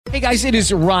Hey guys, it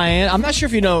is Ryan. I'm not sure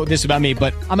if you know this about me,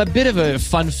 but I'm a bit of a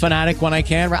fun fanatic when I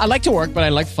can. I like to work, but I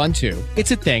like fun too.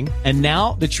 It's a thing. And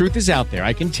now the truth is out there.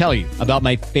 I can tell you about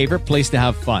my favorite place to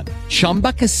have fun.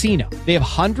 Chumba Casino. They have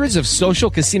hundreds of social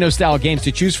casino style games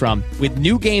to choose from with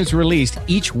new games released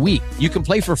each week. You can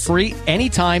play for free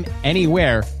anytime,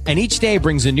 anywhere. And each day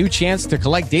brings a new chance to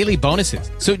collect daily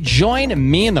bonuses. So join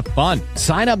me in the fun.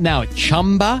 Sign up now at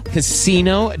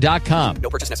ChumbaCasino.com. No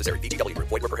purchase necessary. VGW.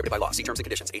 Void where prohibited by law. See terms and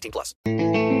conditions. 18+.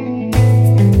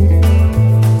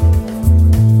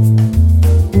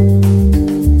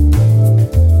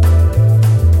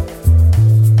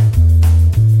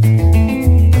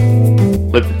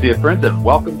 Live to see it, friends, and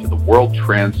welcome to the World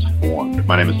Transformed.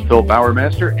 My name is Phil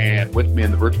Bowermaster, and with me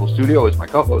in the virtual studio is my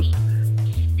co-host,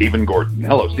 Stephen Gordon.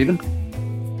 Hello, Stephen.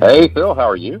 Hey, Phil. How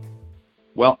are you?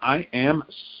 Well, I am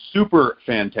super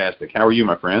fantastic. How are you,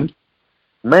 my friend?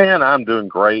 Man, I'm doing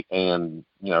great, and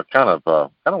kind of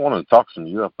wanted to talk some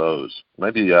UFOs.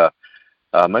 Maybe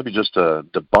just to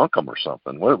debunk them or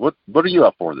something. What are you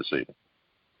up for this evening?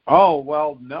 Oh,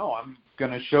 well, no, I'm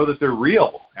going to show that they're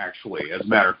real. Actually, as a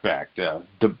matter of fact,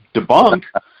 debunk.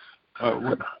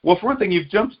 Well, for one thing, you've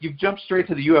jumped straight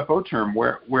to the UFO term,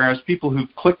 whereas people who've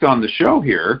clicked on the show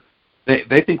here,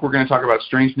 they think we're going to talk about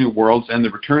Strange New Worlds and the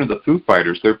return of the Foo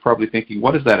Fighters. They're probably thinking,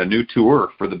 what is that, a new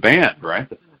tour for the band, right?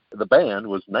 The band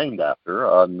was named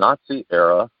after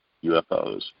Nazi-era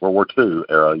UFOs, World War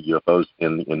II-era UFOs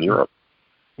in Europe.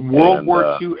 World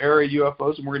War II-era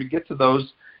UFOs, and we're going to get to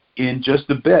those in just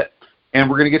a bit. And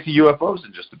we're going to get to UFOs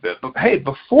in just a bit. But, hey,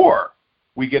 before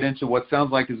we get into what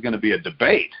sounds like is going to be a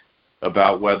debate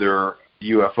about whether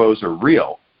UFOs are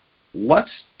real,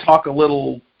 let's talk a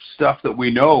little stuff that we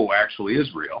know actually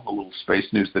is real, a little space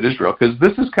news that is real, because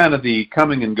this is kind of the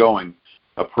coming and going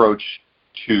approach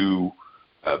to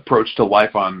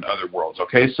life on other worlds.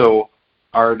 Okay, so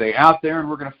are they out there and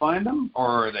we're going to find them,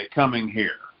 or are they coming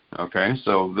here? Okay,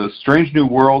 so the Strange New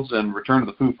Worlds and Return of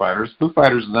the Foo Fighters is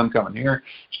them coming here.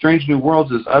 Strange New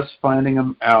Worlds is us finding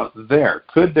them out there.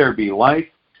 Could there be life?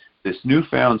 This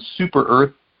newfound super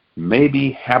Earth may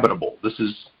be habitable. This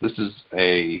is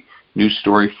a news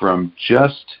story from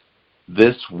just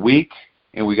this week,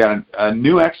 and we got a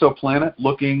new exoplanet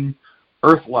looking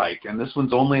Earth-like, and this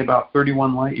one's only about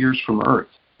 31 light years from Earth,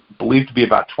 believed to be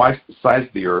about twice the size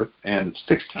of the Earth and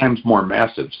 6 times more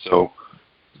massive. So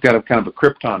it's got a kind of a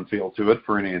Krypton feel to it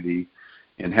for any of the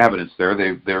inhabitants there.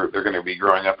 They're going to be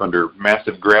growing up under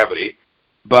massive gravity,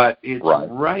 but it's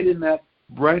right in that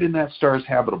star's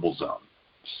habitable zone.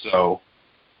 So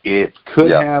it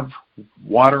could have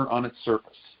water on its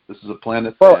surface. This is a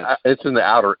planet. Well, it's in the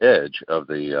outer edge of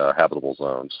the habitable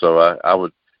zone, so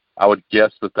I would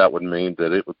guess that would mean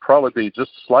that it would probably be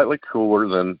just slightly cooler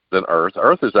than Earth.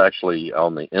 Earth is actually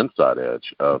on the inside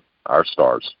edge of our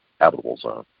star's habitable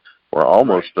zone. We're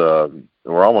almost in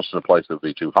a place that would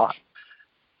be too hot,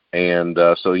 and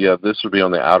this would be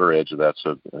on the outer edge of that.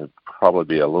 So it'd probably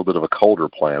be a little bit of a colder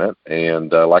planet,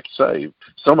 and like you say,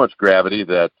 so much gravity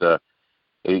that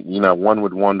one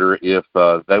would wonder if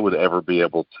they would ever be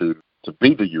able to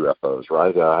be the UFOs,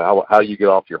 right? How you get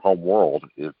off your home world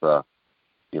if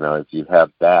you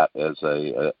have that as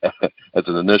as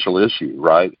an initial issue,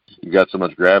 right? You got so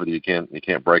much gravity, you can't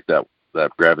break that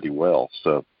gravity well.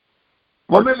 So,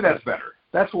 well, maybe that's better.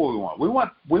 That's what we want.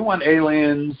 We want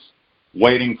aliens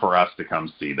waiting for us to come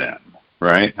see them,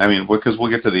 right? I mean, because we'll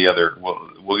get to the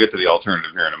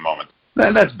alternative here in a moment.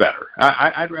 That's better.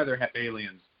 I'd rather have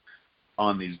aliens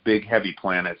on these big heavy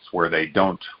planets where they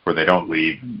don't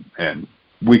leave, and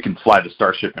we can fly the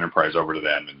Starship Enterprise over to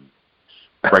them and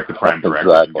break the prime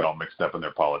directives and get all mixed up in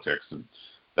their politics and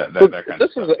that kind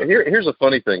of stuff. Here's a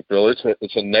funny thing, Phil.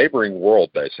 It's a neighboring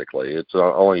world, basically. It's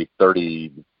only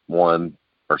 31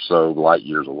 or so light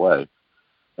years away,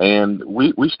 and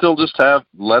we still just have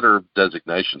letter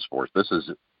designations for it. This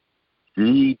is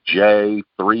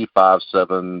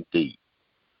DJ357D.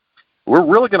 We're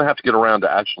really going to have to get around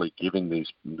to actually giving these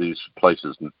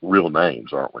places real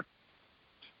names, aren't we?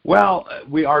 Well,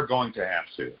 we are going to have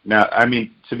to. Now, I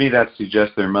mean, to me that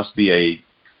suggests there must be a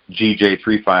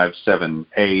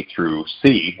GJ357A through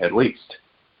C at least.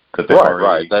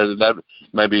 Right. That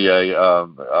may be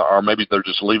or maybe they're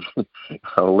just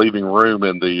leaving room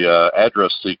in the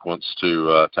address sequence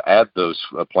to add those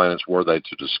planets were they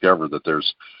to discover that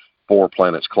there's 4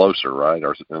 planets closer, right?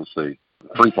 Or let's see.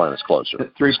 3 planets closer.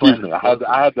 Excuse me. I had to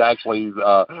actually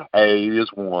A is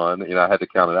 1. I had to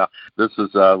count it out. This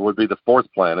is would be the 4th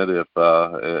planet if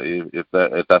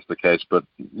that's the case. But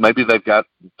maybe they've got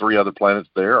 3 other planets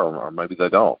there, or maybe they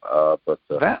don't. But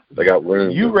they got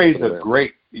room. You raise a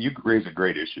great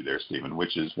issue there, Stephen,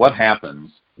 which is what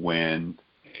happens when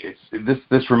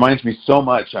This reminds me so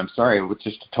much. I'm sorry, I would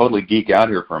just totally geek out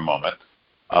here for a moment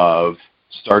of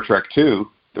Star Trek II,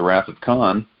 The Wrath of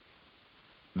Khan.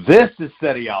 This is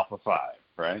Ceti Alpha 5,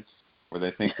 right? Where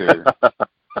they think they're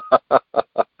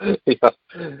yeah.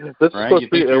 This right? is supposed to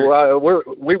be.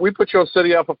 We put you on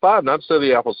Ceti Alpha 5, not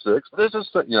Ceti Alpha 6. This is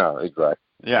exactly.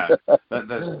 Yeah,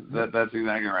 that's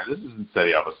exactly right. This isn't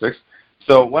Ceti Alpha 6.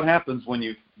 So what happens when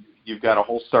you've got a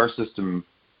whole solar system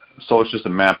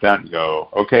mapped out and you go,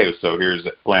 okay, so here's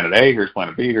planet A, here's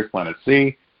planet B, here's planet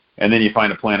C, and then you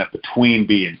find a planet between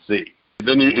B and C.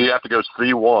 Then you have to go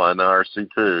C1 or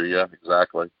C2. Yeah,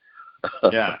 exactly.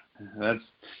 Yeah,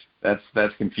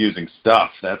 that's confusing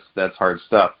stuff. That's hard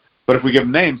stuff. But if we give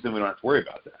them names, then we don't have to worry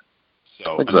about that.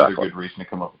 So another good reason to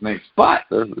come up with names. But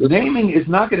naming is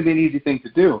not going to be an easy thing to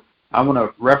do. I want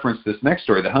to reference this next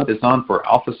story. The hunt is on for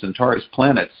Alpha Centaurus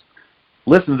planets.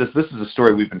 Listen to this. This is a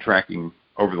story we've been tracking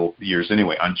over the years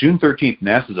anyway. On June 13th,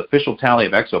 NASA's official tally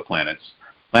of exoplanets,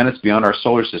 planets beyond our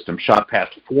solar system, shot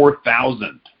past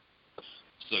 4,000.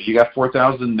 So you got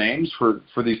 4,000 names for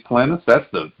these planets. That's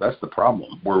the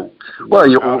problem. We're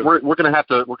gonna have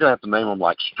to name them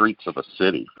like streets of a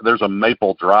city. There's a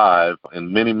Maple Drive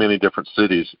in many different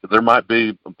cities. There might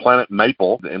be planet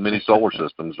Maple in many solar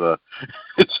systems.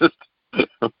 It's just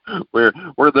where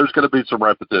there's going to be some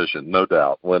repetition, no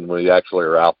doubt, when we actually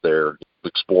are out there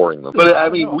exploring them. But I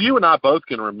mean, you and I both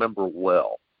can remember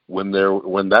well when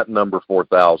that number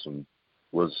 4,000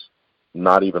 was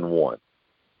not even one.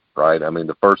 Right, I mean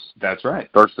That's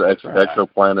right.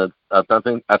 Exoplanet.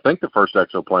 I think the first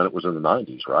exoplanet was in the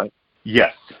 90s, right?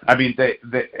 Yes, I mean they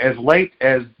as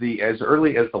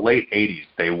early as the late 80s,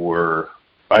 they were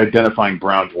identifying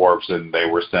brown dwarfs and they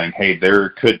were saying, hey,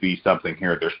 there could be something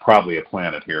here. There's probably a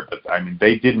planet here, but I mean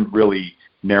they didn't really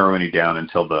narrow any down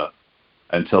until the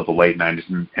late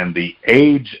 90s, and the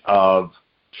age of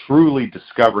truly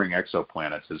discovering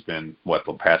exoplanets has been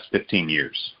the past 15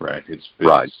 years, right? It's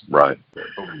right.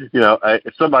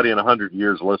 If somebody in 100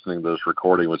 years listening to this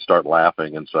recording would start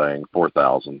laughing and saying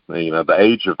 4,000. The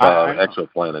age of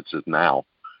exoplanets is now.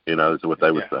 Is what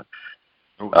they would say.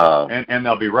 And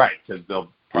they'll be right, because they'll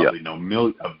probably know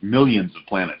millions of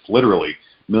planets, literally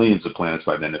millions of planets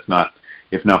by then,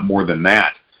 if not more than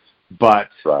that. But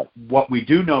what we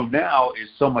do know now is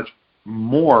so much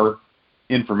more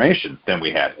information than we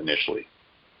had initially.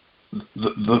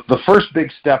 The first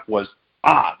big step was,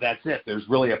 that's it. There's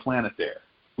really a planet there.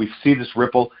 We see this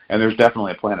ripple, and there's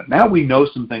definitely a planet. Now we know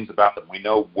some things about them. We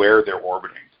know where they're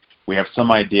orbiting. We have some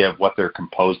idea of what they're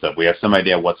composed of. We have some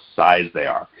idea of what size they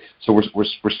are. So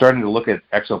we're starting to look at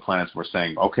exoplanets. We're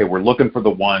saying, okay, we're looking for the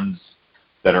ones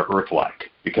that are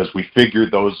Earth-like, because we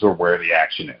figured those are where the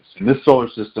action is. In this solar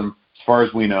system, as far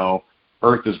as we know,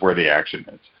 Earth is where the action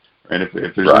is. And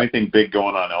if there's anything big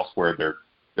going on elsewhere,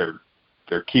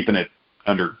 they're keeping it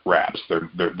under wraps. They're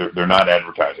not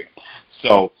advertising.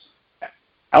 So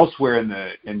elsewhere in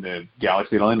the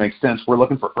galaxy, it only makes sense. We're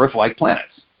looking for Earth-like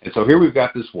planets. And so here we've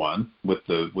got this one with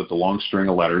the long string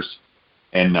of letters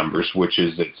and numbers, which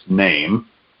is its name.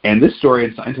 And this story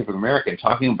in Scientific American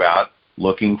talking about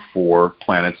looking for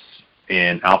planets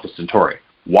in Alpha Centauri.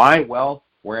 Why? Well,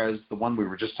 whereas the one we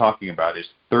were just talking about is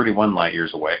 31 light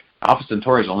years away, Alpha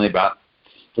Centauri is only about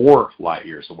 4 light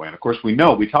years away. And of course, we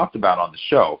talked about on the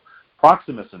show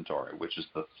Proxima Centauri, which is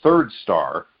the third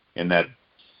star in that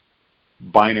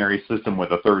binary system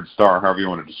with a third star, however you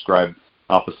want to describe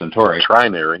Alpha Centauri.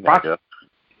 Trinary,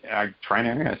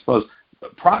 Trinary, I suppose.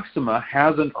 But Proxima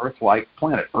has an Earth-like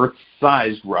planet,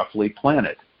 Earth-sized, roughly,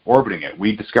 planet orbiting it.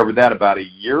 We discovered that about a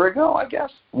year ago, I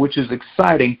guess, which is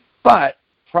exciting. But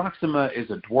Proxima is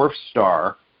a dwarf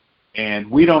star, and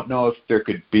we don't know if there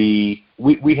could be,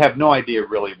 we have no idea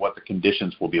really what the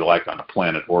conditions will be like on a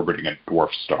planet orbiting a dwarf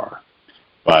star.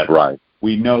 But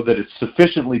we know that it's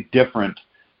sufficiently different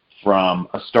from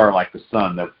a star like the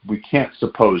Sun that we can't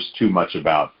suppose too much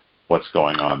about what's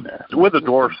going on there. With a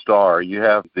dwarf star, you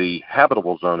have the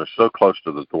habitable zone is so close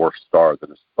to the dwarf star that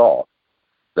it's thought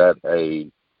that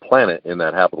a planet in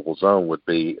that habitable zone would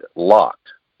be locked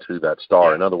to that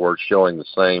star. In other words, showing the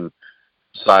same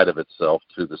side of itself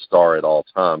to the star at all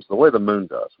times, the way the moon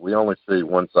does. We only see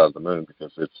one side of the moon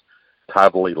because it's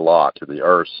tidally locked to the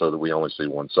Earth, so that we only see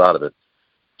one side of it.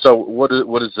 So what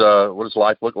does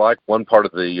life look like? One part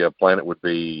of the planet would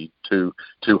be too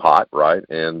hot, right?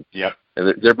 And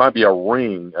there might be a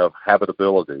ring of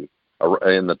habitability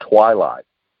in the twilight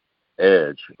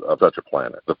edge of such a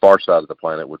planet. The far side of the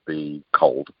planet would be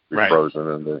cold,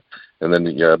 frozen, and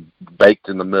then baked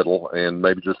in the middle, and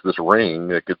maybe just this ring.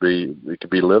 It could be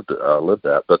lived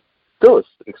at, but still, it's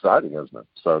exciting, isn't it?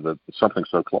 So that something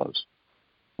so close.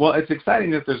 Well, it's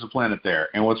exciting that there's a planet there.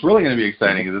 And what's really going to be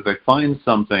exciting is if they find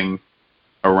something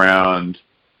around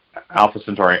Alpha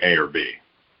Centauri A or B.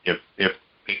 If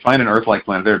they find an Earth-like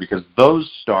planet there, because those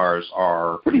stars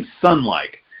are pretty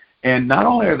sun-like. And not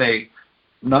only are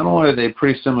they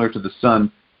pretty similar to the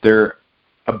sun, they're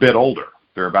a bit older.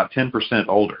 They're about 10%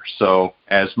 older. So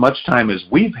as much time as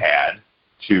we've had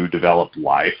to develop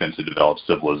life and to develop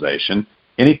civilization,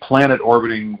 any planet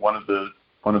orbiting one of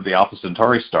the Alpha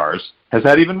Centauri stars has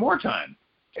had even more time.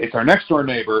 It's our next door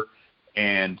neighbor,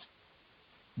 and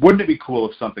wouldn't it be cool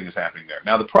if something is happening there?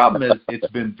 Now, the problem is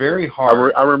it's been very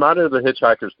hard. I'm reminded of the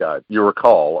Hitchhiker's Guide. You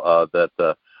recall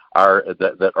that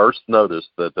Earth's notice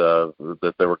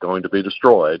that they were going to be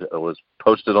destroyed was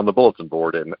posted on the bulletin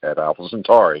board at Alpha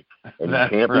Centauri, and you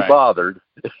can't be bothered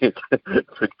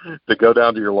to go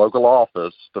down to your local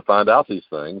office to find out these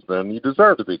things. Then you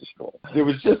deserve to be destroyed. It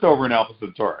was just over in Alpha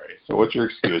Centauri, so what's your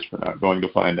excuse for not going to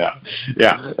find out?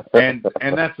 Yeah, and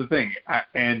that's the thing,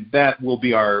 and that will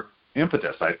be our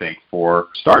impetus, I think, for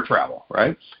star travel,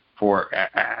 right? For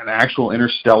an actual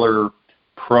interstellar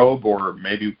probe, or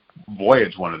maybe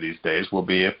voyage one of these days, will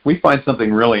be if we find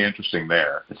something really interesting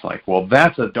there. It's like, well,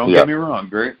 don't get me wrong,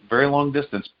 very, very long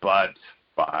distance, but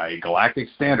by galactic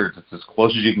standards, it's as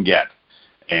close as you can get,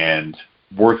 and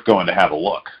worth going to have a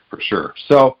look, for sure.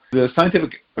 So the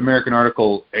Scientific American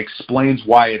article explains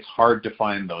why it's hard to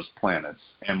find those planets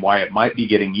and why it might be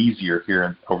getting easier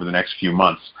here over the next few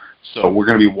months. So we're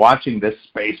going to be watching this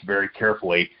space very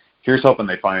carefully. Here's hoping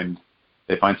they find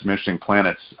some interesting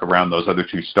planets around those other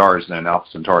two stars in Alpha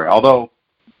Centauri. Although,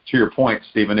 to your point,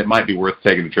 Stephen, it might be worth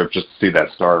taking a trip just to see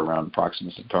that star around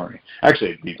Proxima Centauri.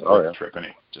 Actually, it'd be worth a trip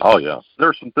anyway. There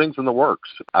are some things in the works.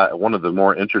 One of the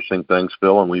more interesting things,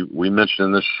 Phil, and we mentioned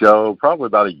in this show probably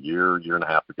about a year and a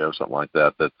half ago, something like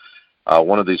that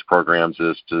one of these programs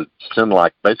is to send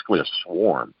basically a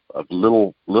swarm of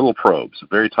little probes,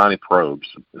 very tiny probes,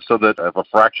 so that if a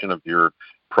fraction of your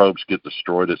probes get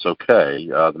destroyed, it's okay.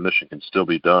 The mission can still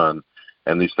be done,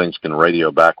 and these things can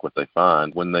radio back what they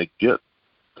find when they get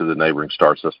to the neighboring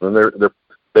star system.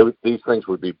 And these things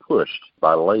would be pushed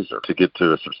by laser to get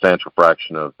to a substantial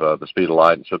fraction of the speed of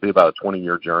light, and so it'd be about a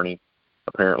 20-year journey,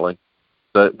 apparently.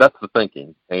 That's the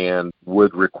thinking, and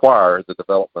would require the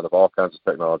development of all kinds of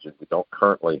technologies we don't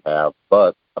currently have,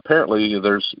 but apparently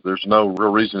there's no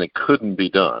real reason it couldn't be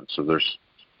done. So there's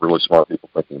really smart people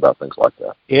thinking about things like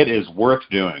that. It is worth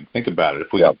doing. Think about it.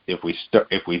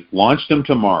 If we launched them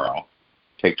tomorrow,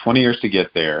 take 20 years to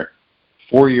get there,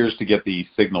 4 years to get the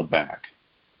signal back.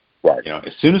 Right.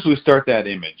 As soon as we start that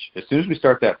image, as soon as we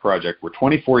start that project, we're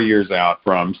 24 years out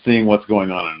from seeing what's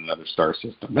going on in another star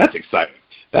system. That's exciting.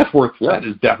 That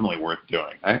is definitely worth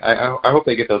doing. I hope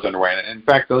they get those underway. And in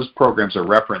fact, those programs are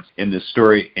referenced in this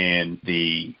story in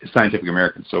the Scientific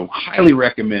American. So highly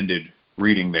recommended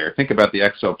reading there. Think about the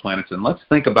exoplanets, and let's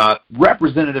think about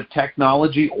representative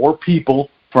technology or people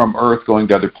from Earth going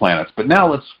to other planets. But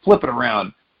now let's flip it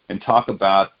around and talk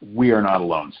about we are not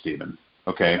alone, Stephen.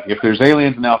 Okay, if there's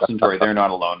aliens in Alpha Centauri, they're not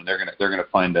alone, and they're gonna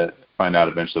find out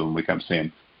eventually when we come see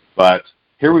them. But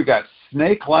here we've got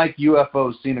snake-like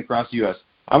UFOs seen across the U.S.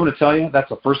 I'm going to tell you, that's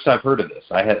the first I've heard of this.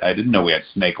 I didn't know we had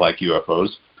snake-like UFOs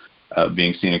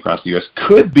being seen across the U.S.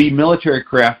 Could be military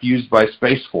craft used by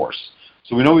Space Force.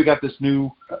 So we know we got this new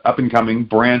up-and-coming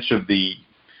branch of the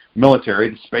military,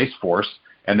 the Space Force,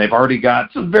 and they've already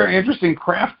got some very interesting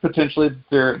craft potentially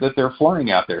that they're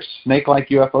flying out there. Snake-like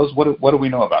UFOs. What do we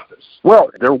know about this? Well,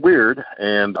 they're weird,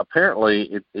 and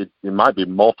apparently it might be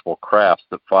multiple crafts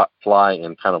that fly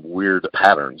in kind of weird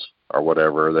patterns or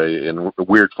whatever, they in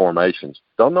weird formations.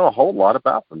 Don't know a whole lot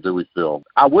about them, do we, Phil?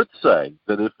 I would say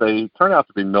that if they turn out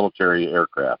to be military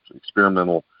aircraft,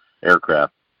 experimental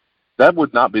aircraft, that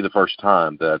would not be the first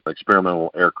time that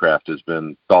experimental aircraft has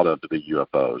been thought of to be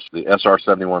UFOs. The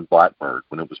SR-71 Blackbird,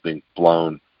 when it was being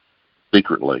flown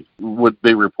secretly, would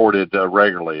be reported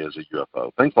regularly as a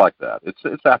UFO. Things like that.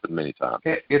 It's happened many times.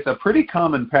 It's a pretty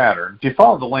common pattern. If you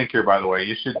follow the link here, by the way,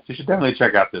 you should definitely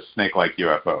check out this snake-like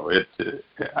UFO.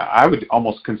 I would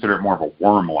almost consider it more of a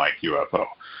worm-like UFO.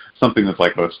 Something that's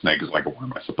like a snake is like a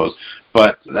worm, I suppose.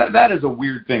 But that is a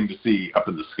weird thing to see up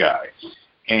in the sky.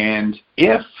 And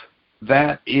if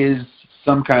that is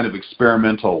some kind of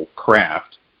experimental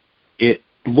craft, it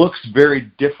looks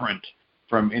very different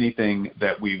from anything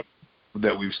that we've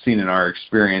seen in our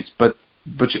experience. But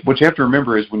what you have to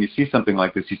remember is when you see something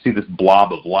like this, you see this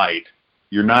blob of light,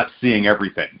 you're not seeing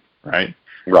everything, right?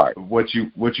 Right. What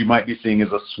you might be seeing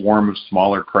is a swarm of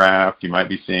smaller craft. You might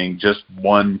be seeing just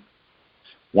one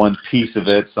one piece of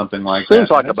it, something like that. Seems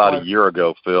like about a year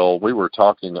ago, Phil, we were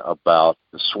talking about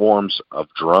the swarms of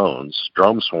drone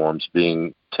swarms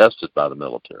being tested by the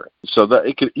military. So that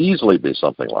it could easily be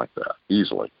something like that,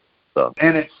 easily. So.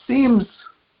 And it seems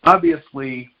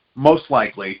obviously most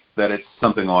likely that it's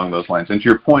something along those lines. And to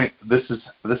your point, this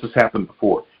has happened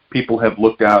before. People have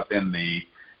looked out in the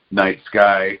night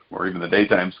sky or even the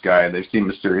daytime sky, and they've seen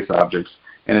mysterious objects,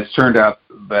 and it's turned out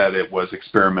that it was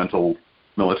experimental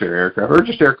military aircraft or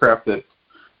just aircraft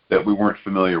that we weren't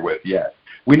familiar with yet.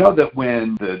 We know that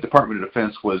when the Department of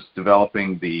Defense was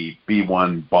developing the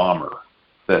B-1 bomber,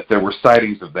 that there were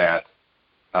sightings of that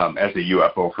as a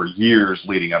UFO for years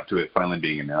leading up to it finally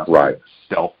being announced. Right.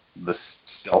 The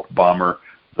stealth bomber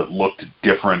that looked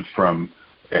different from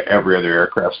every other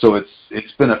aircraft. So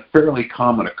it's been a fairly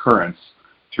common occurrence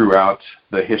throughout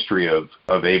the history of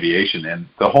aviation. And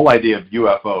the whole idea of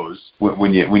UFOs,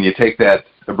 when you take that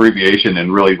abbreviation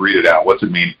and really read it out, what's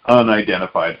it mean?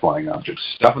 Unidentified flying objects,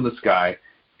 stuff in the sky,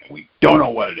 and we don't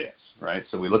know what it is, right?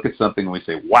 So we look at something and we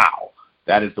say, wow,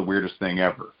 that is the weirdest thing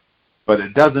ever. But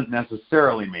it doesn't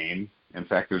necessarily mean, in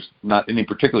fact, there's not any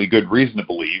particularly good reason to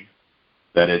believe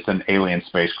that it's an alien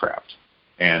spacecraft.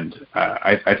 And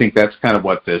I think that's kind of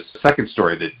what this second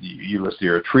story that you listed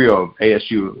here, a trio of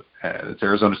ASU, it's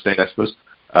Arizona State, I suppose,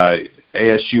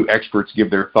 ASU experts give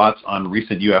their thoughts on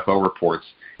recent UFO reports.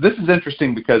 This is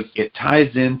interesting because it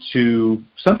ties into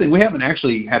something we haven't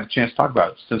actually had a chance to talk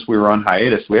about since we were on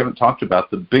hiatus. We haven't talked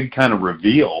about the big kind of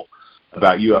reveal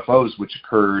about UFOs, which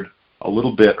occurred a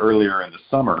little bit earlier in the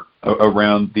summer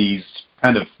around these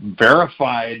kind of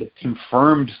verified,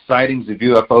 confirmed sightings of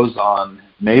UFOs on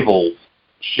naval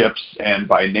ships and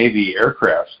by Navy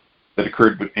aircraft that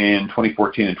occurred in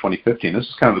 2014 and 2015. This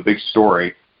is kind of a big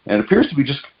story, and it appears to be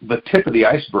just the tip of the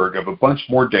iceberg of a bunch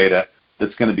more data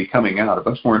that's going to be coming out, a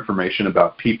bunch more information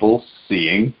about people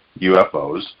seeing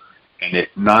UFOs and it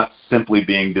not simply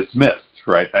being dismissed,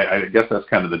 right? I guess that's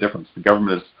kind of the difference. The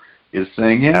government is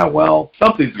saying, yeah, well,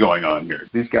 something's going on here.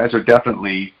 These guys are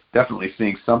definitely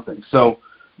seeing something. So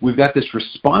we've got this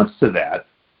response to that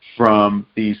from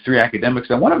these three academics,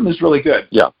 and one of them is really good.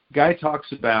 Yeah. Guy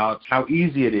talks about how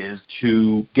easy it is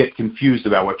to get confused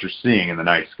about what you're seeing in the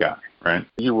night sky, right?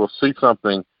 You will see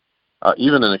something,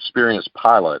 even an experienced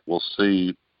pilot will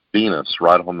see Venus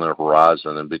right on the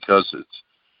horizon, and because it's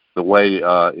the way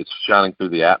it's shining through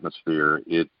the atmosphere,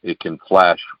 it can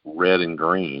flash red and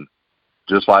green,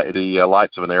 just like the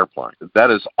lights of an airplane. That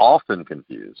is often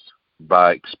confused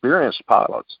by experienced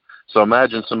pilots. So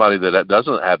imagine somebody that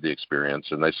doesn't have the experience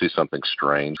and they see something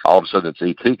strange. All of a sudden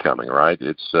it's ET coming, right?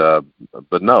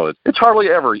 But no, it's hardly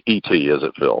ever ET, is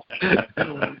it, Phil?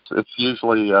 It's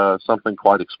usually something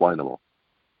quite explainable.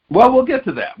 Well, we'll get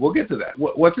to that.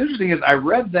 What's interesting is I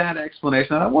read that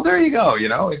explanation. I thought, well, there you go.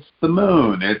 It's the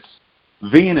moon, it's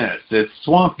Venus, it's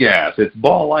swamp gas, it's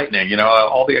ball lightning.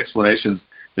 All the explanations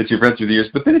that you've read through the years.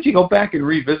 But then if you go back and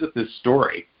revisit this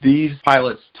story, these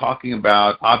pilots talking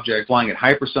about objects flying at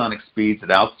hypersonic speeds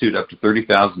at altitude up to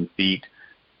 30,000 feet,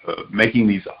 making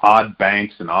these odd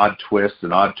banks and odd twists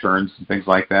and odd turns and things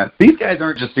like that. These guys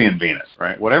aren't just seeing Venus,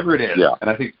 right? Whatever it is. Yeah. And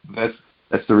I think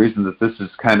that's the reason that this is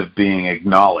kind of being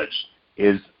acknowledged,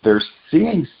 is they're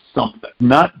seeing something.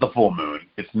 Not the full moon.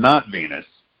 It's not Venus.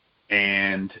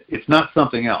 And it's not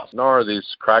something else. Nor are these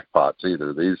crackpots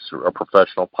either. These are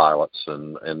professional pilots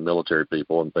and military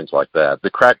people and things like that. The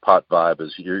crackpot vibe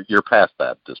is you're past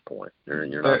that at this point. You're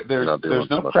not doing there's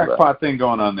no so much crackpot thing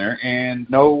going on there, and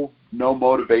no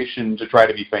motivation to try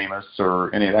to be famous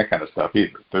or any of that kind of stuff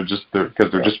either. They're just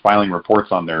just filing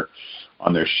reports on their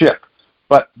ship.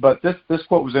 But this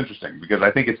quote was interesting because I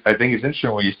think it's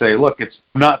interesting when you say, look, it's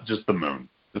not just the moon.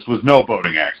 This was no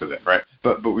boating accident, right?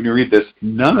 But when you read this,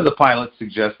 none of the pilots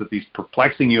suggest that these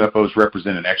perplexing UFOs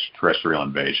represent an extraterrestrial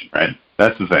invasion, right?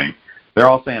 That's the thing. They're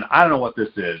all saying, I don't know what this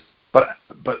is, but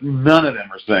none of them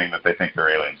are saying that they think they're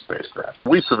alien spacecraft.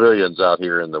 We civilians out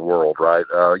here in the world, right?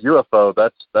 UFO,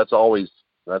 that's always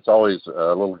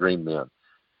little green men.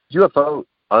 UFO,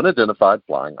 unidentified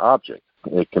flying object.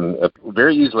 It can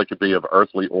very easily could be of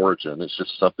earthly origin. It's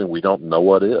just something we don't know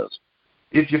what is.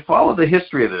 If you follow the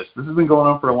history of this has been going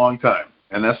on for a long time,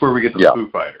 and that's where we get the Foo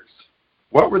Fighters.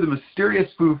 What were the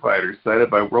mysterious Foo Fighters cited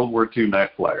by World War II night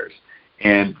flyers?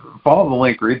 And follow the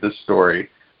link, read the story.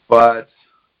 But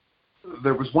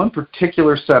there was one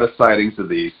particular set of sightings of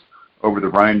these over the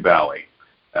Rhine Valley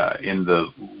in the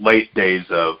late days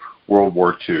of World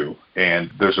War II. And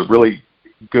there's a really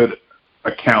good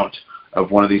account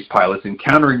of one of these pilots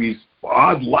encountering these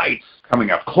odd lights coming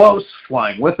up close,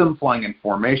 flying with them, flying in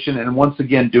formation, and once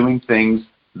again doing things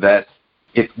that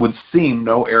it would seem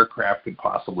no aircraft could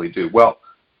possibly do. Well,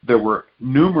 there were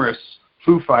numerous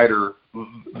Foo Fighter,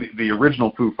 the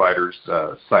original Foo Fighters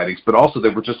sightings, but also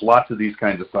there were just lots of these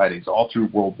kinds of sightings all through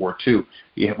World War II.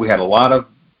 We had a lot of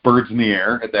birds in the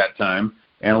air at that time,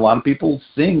 and a lot of people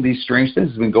seeing these strange things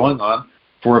have been going on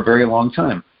for a very long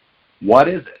time. What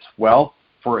is it? Well,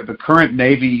 for the current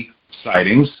Navy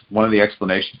sightings, one of the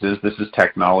explanations is this is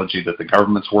technology that the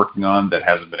government's working on that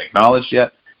hasn't been acknowledged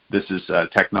yet. This is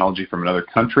technology from another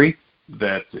country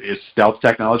that is stealth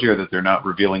technology, or that they're not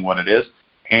revealing what it is.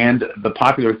 And the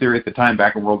popular theory at the time,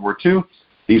 back in World War II,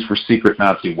 these were secret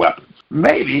Nazi weapons.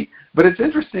 Maybe, but it's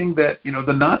interesting that,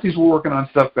 the Nazis were working on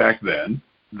stuff back then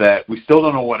that we still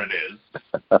don't know what it is,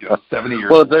 70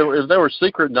 years Well, if they were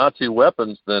secret Nazi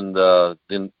weapons, then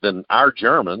our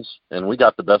Germans, and we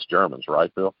got the best Germans,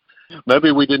 right, Bill?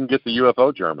 Maybe we didn't get the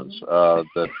UFO Germans. We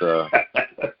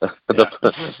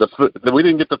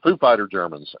didn't get the Foo Fighter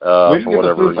Germans. We didn't get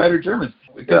the Foo reason. Fighter Germans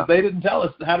because they didn't tell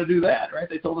us how to do that, right?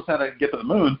 They told us how to get to the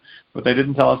moon, but they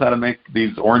didn't tell us how to make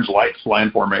these orange lights fly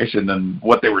in formation and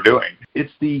what they were doing.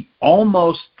 It's the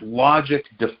almost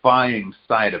logic-defying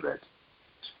side of it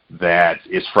that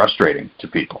is frustrating to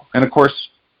people. And, of course,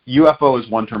 UFO is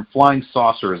one term. Flying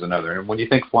saucer is another. And when you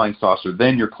think flying saucer,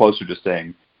 then you're closer to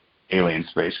saying alien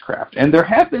spacecraft. And there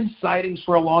have been sightings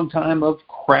for a long time of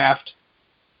craft.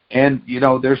 And,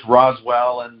 there's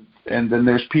Roswell, and then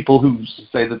there's people who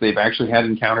say that they've actually had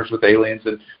encounters with aliens.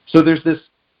 And so there's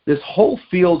this whole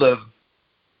field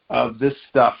of this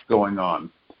stuff going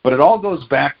on. But it all goes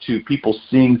back to people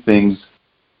seeing things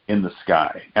in the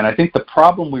sky. And I think the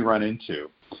problem we run into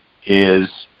is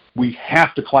we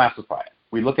have to classify it.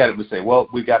 We look at it and we say, well,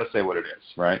 we've got to say what it is,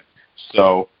 right?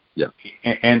 So, yeah.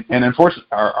 And unfortunately,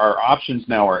 our options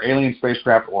now are alien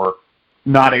spacecraft or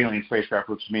not alien spacecraft,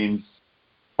 which means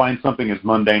find something as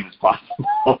mundane as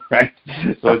possible, right?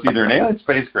 So it's either an alien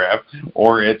spacecraft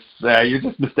or it's you're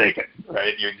just mistaken,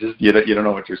 right? You don't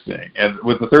know what you're seeing. And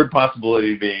with the third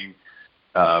possibility being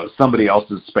somebody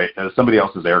else's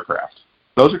aircraft.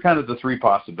 Those are kind of the three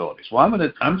possibilities. Well,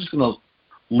 I'm just gonna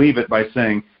leave it by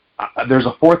saying there's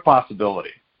a fourth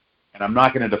possibility, and I'm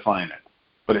not going to define it,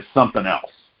 but it's something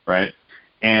else, right?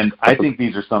 And I think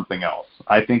these are something else.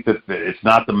 I think that it's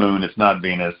not the moon, it's not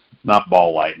Venus, it's not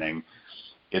ball lightning,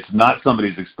 it's not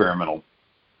somebody's experimental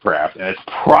craft, and it's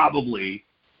probably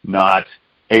not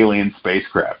alien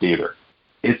spacecraft either.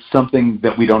 It's something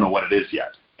that we don't know what it is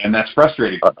yet, and that's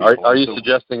frustrating for people. Are you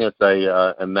suggesting it's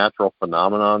a natural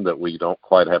phenomenon that we don't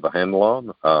quite have a handle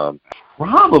on?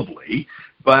 Probably.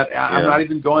 But I'm not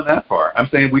even going that far. I'm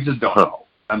saying we just don't know.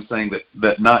 I'm saying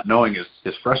that not knowing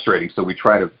is frustrating, so we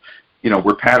try to,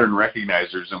 we're pattern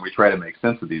recognizers and we try to make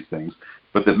sense of these things,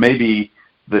 but that maybe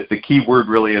the key word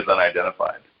really is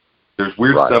unidentified. There's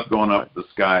weird stuff going up in the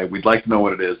sky. We'd like to know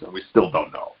what it is, and we still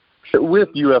don't know. With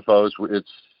UFOs,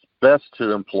 it's best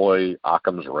to employ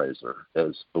Occam's razor,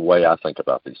 is the way I think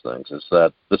about these things, is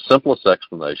that the simplest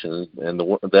explanation and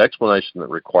the explanation that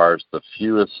requires the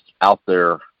fewest out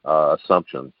there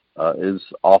assumption is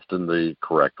often the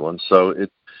correct one. So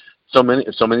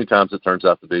many times it turns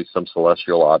out to be some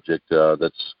celestial object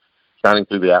that's shining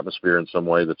through the atmosphere in some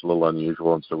way that's a little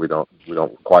unusual, and so we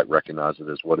don't quite recognize it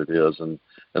as what it is, and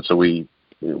so we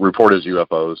report as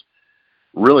UFOs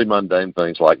really mundane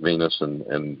things like Venus and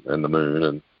the moon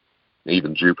and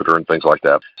even Jupiter and things like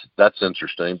that. That's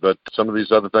interesting, but some of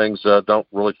these other things don't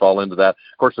really fall into that.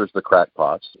 Of course, there's the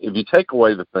crackpots. If you take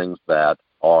away the things that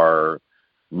are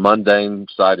mundane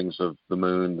sightings of the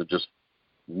moon, the just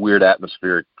weird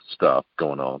atmospheric stuff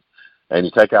going on, and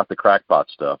you take out the crackpot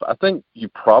stuff, I think you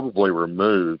probably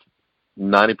removed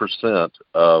 90%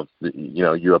 of the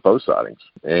UFO sightings.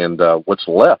 And what's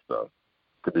left, though,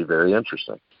 could be very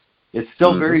interesting. It's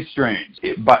still very strange.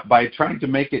 By trying to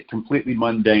make it completely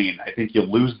mundane, I think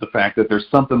you'll lose the fact that there's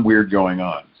something weird going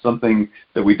on, something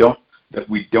that we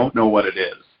don't know what it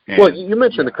is. And, well, you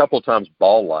mentioned a couple of times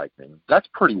ball lightning. That's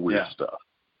pretty weird stuff.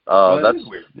 That is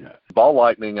weird. Yeah. Ball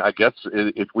lightning, I guess,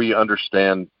 if we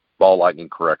understand ball lightning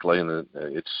correctly, and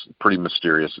it's pretty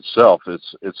mysterious itself.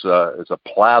 It's a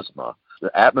plasma, the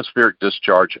atmospheric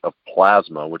discharge of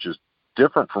plasma, which is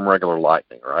different from regular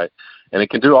lightning, right? And it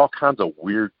can do all kinds of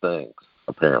weird things,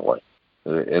 apparently.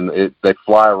 And they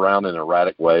fly around in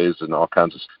erratic ways and all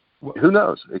kinds of. Who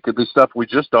knows? It could be stuff we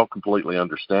just don't completely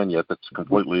understand yet. That's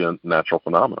completely a natural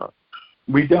phenomenon.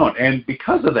 We don't, and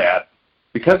because of that,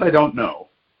 because I don't know.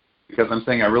 Because I'm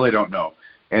saying I really don't know.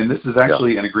 And this is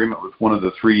actually an agreement with one of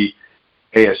the three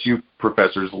ASU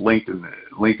professors linked in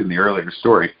the earlier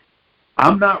story.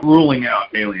 I'm not ruling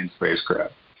out alien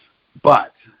spacecraft.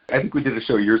 But I think we did a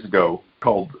show years ago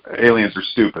called Aliens Are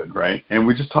Stupid, right? And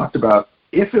we just talked about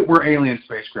if it were alien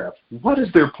spacecraft, what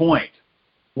is their point?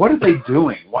 What are they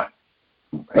doing?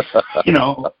 You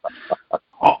know,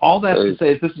 all that to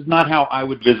say is this is not how I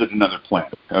would visit another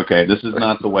planet. Okay, this is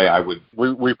not the way I would.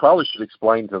 We probably should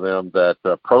explain to them that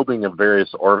probing of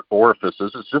various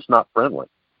orifices is just not friendly.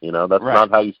 You know, that's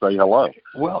not how you say hello.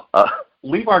 Well,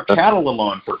 leave our cattle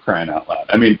alone, for crying out loud.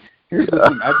 I mean, here's the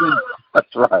thing.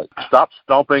 That's right. Stop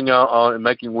stomping on and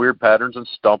making weird patterns and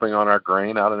stomping on our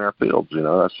grain out in our fields. You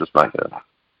know, that's just not good.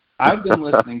 I've been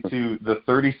listening to the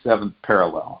 37th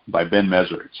Parallel by Ben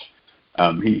Mesrich.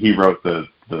 He wrote the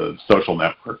Social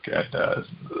Network and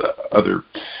other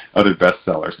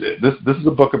bestsellers. This is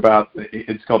a book about.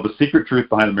 It's called The Secret Truth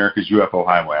Behind America's UFO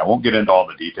Highway. I won't get into all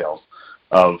the details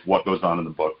of what goes on in the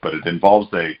book, but it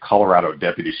involves a Colorado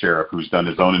deputy sheriff who's done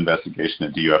his own investigation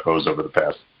into UFOs over the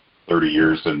past 30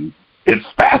 years, and it's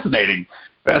fascinating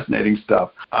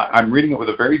stuff. I'm reading it with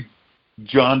a very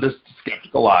jaundiced,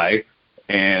 skeptical eye,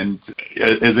 and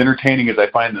as entertaining as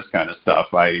I find this kind of stuff,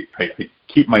 I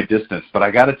keep my distance. But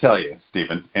I got to tell you,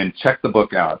 Stephen, and check the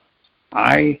book out,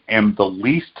 I am the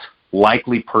least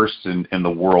likely person in the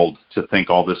world to think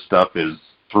all this stuff is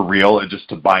for real and just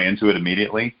to buy into it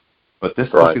immediately. But this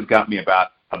book has got me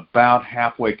about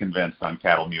halfway convinced on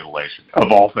cattle mutilation,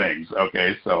 of all things.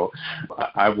 Okay, so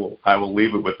I will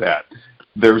leave it with that.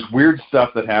 There's weird stuff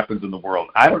that happens in the world.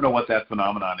 I don't know what that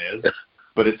phenomenon is,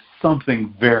 but it's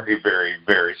something very, very,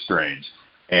 very strange.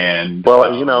 And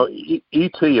well, you know,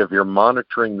 E.T., if you're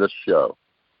monitoring this show,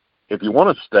 if you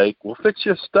want a steak, we'll fix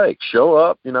you a steak. Show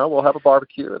up, you know, we'll have a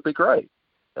barbecue. It'd be great.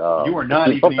 You are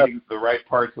not even eating the right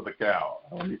parts of the cow.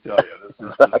 Let me tell you, this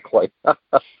is exactly.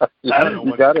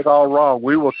 You got it all wrong.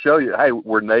 We will show you. Hey,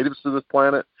 we're natives to this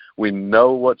planet. We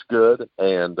know what's good,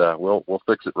 and we'll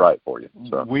fix it right for you.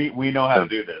 So we know how to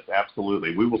do this.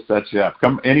 Absolutely, we will set you up.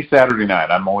 Come any Saturday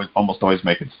night. I'm almost always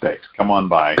making steaks. Come on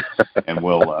by, and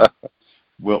we'll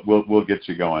get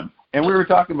you going. And we were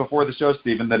talking before the show,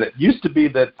 Stephen, that it used to be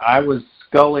that I was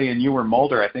Scully and you were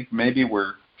Mulder. I think maybe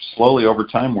we're slowly over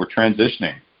time we're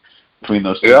transitioning between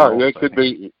those two. Yeah, it could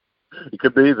be. It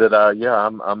could be that.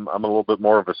 I'm a little bit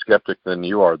more of a skeptic than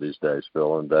you are these days,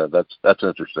 Phil, and that's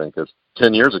interesting because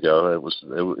 10 years ago it was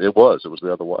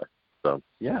the other way. So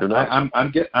yeah,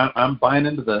 I'm buying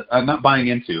into the. I'm not buying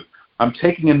into. I'm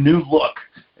taking a new look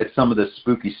at some of this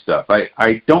spooky stuff.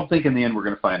 I don't think in the end we're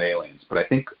going to find aliens, but I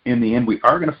think in the end we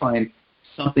are going to find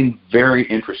something very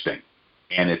interesting,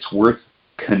 and it's worth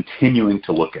continuing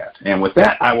to look at. And with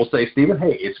that, I will say, Stephen,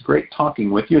 hey, it's great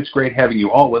talking with you. It's great having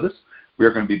you all with us. We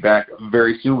are going to be back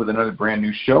very soon with another brand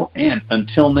new show. And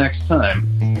until next time,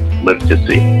 let's just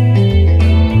see.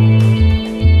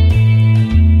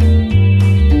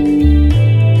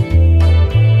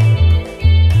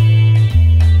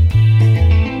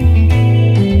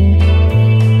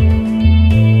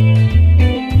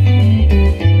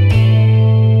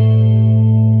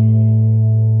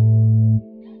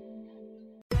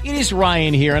 It is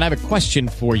Ryan here, and I have a question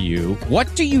for you.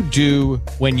 What do you do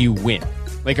when you win?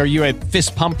 Like, are you a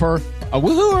fist pumper, a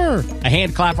woohooer, a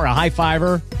hand clapper, a high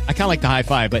fiver? I kind of like the high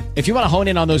five, but if you want to hone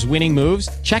in on those winning moves,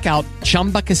 check out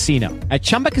Chumba Casino. At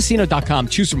ChumbaCasino.com,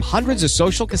 choose from hundreds of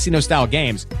social casino-style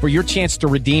games for your chance to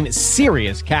redeem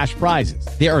serious cash prizes.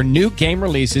 There are new game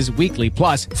releases weekly,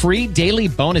 plus free daily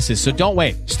bonuses, so don't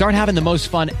wait. Start having the most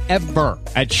fun ever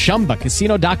at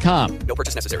ChumbaCasino.com. No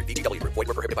purchase necessary. VGW Group. Void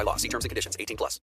where prohibited by law. See terms and conditions. 18+.